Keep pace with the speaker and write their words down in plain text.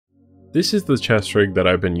This is the chest rig that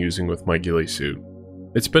I've been using with my ghillie suit.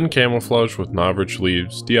 It's been camouflaged with novice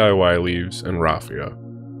leaves, DIY leaves, and raffia.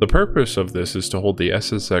 The purpose of this is to hold the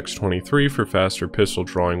SSX-23 for faster pistol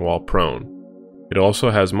drawing while prone. It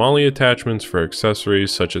also has MOLLE attachments for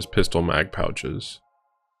accessories such as pistol mag pouches.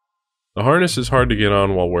 The harness is hard to get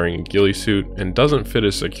on while wearing a ghillie suit and doesn't fit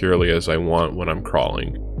as securely as I want when I'm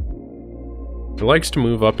crawling. It likes to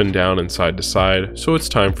move up and down and side to side, so it's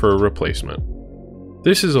time for a replacement.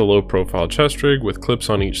 This is a low profile chest rig with clips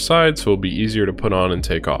on each side, so it'll be easier to put on and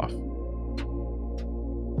take off.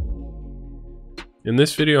 In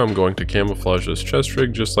this video I'm going to camouflage this chest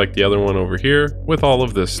rig just like the other one over here with all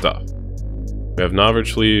of this stuff. We have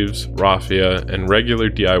novice leaves, raffia, and regular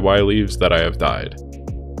DIY leaves that I have dyed.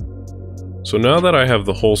 So now that I have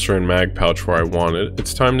the holster and mag pouch where I want it,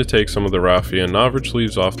 it's time to take some of the raffia and novice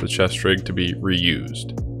leaves off the chest rig to be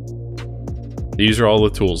reused. These are all the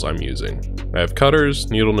tools I'm using. I have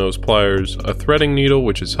cutters, needle nose pliers, a threading needle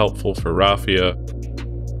which is helpful for raffia,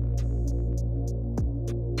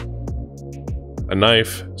 a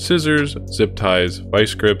knife, scissors, zip ties,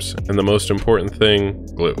 vice grips, and the most important thing,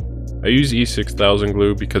 glue. I use E6000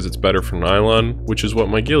 glue because it's better for nylon, which is what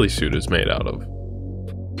my ghillie suit is made out of.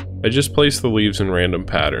 I just place the leaves in random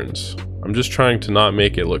patterns. I'm just trying to not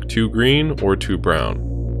make it look too green or too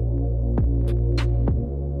brown.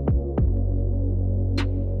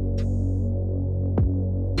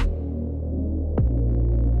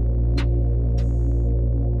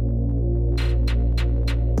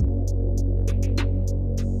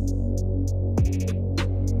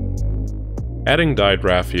 Adding dyed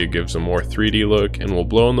raffia gives a more 3D look and will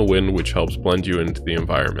blow in the wind, which helps blend you into the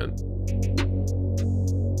environment.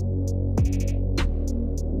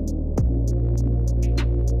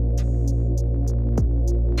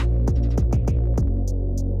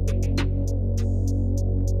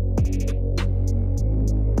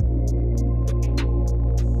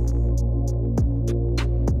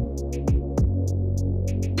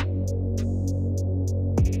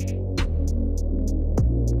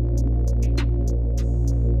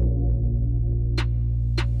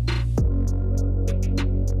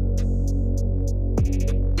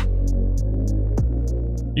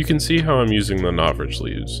 You can see how I'm using the novice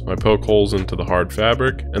leaves. I poke holes into the hard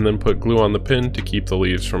fabric and then put glue on the pin to keep the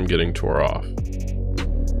leaves from getting tore off.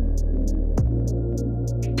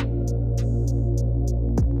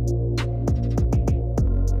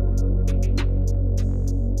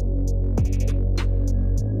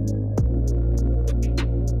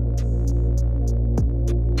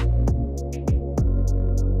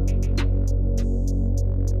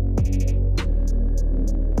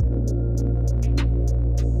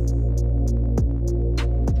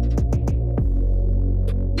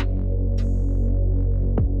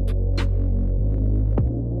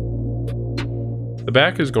 The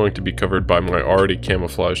back is going to be covered by my already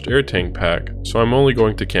camouflaged air tank pack, so I'm only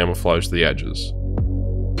going to camouflage the edges.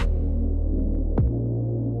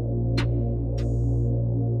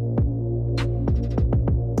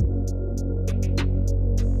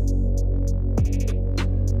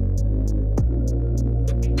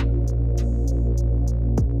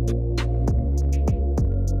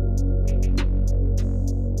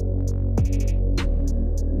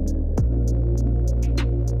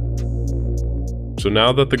 So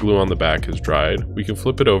now that the glue on the back is dried, we can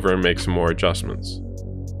flip it over and make some more adjustments.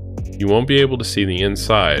 You won't be able to see the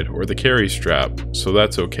inside or the carry strap, so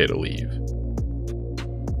that's okay to leave.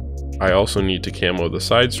 I also need to camo the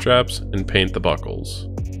side straps and paint the buckles.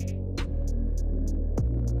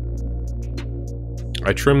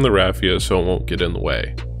 I trim the raffia so it won't get in the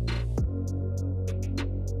way.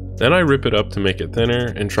 Then I rip it up to make it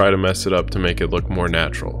thinner and try to mess it up to make it look more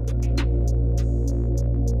natural.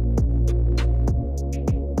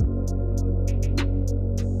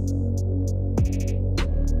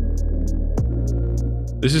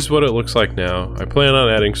 This is what it looks like now. I plan on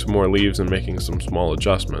adding some more leaves and making some small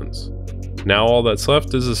adjustments. Now all that's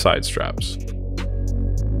left is the side straps.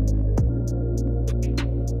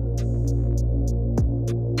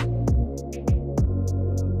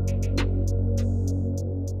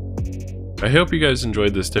 I hope you guys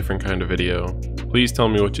enjoyed this different kind of video. Please tell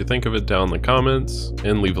me what you think of it down in the comments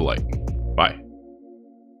and leave a like. Bye.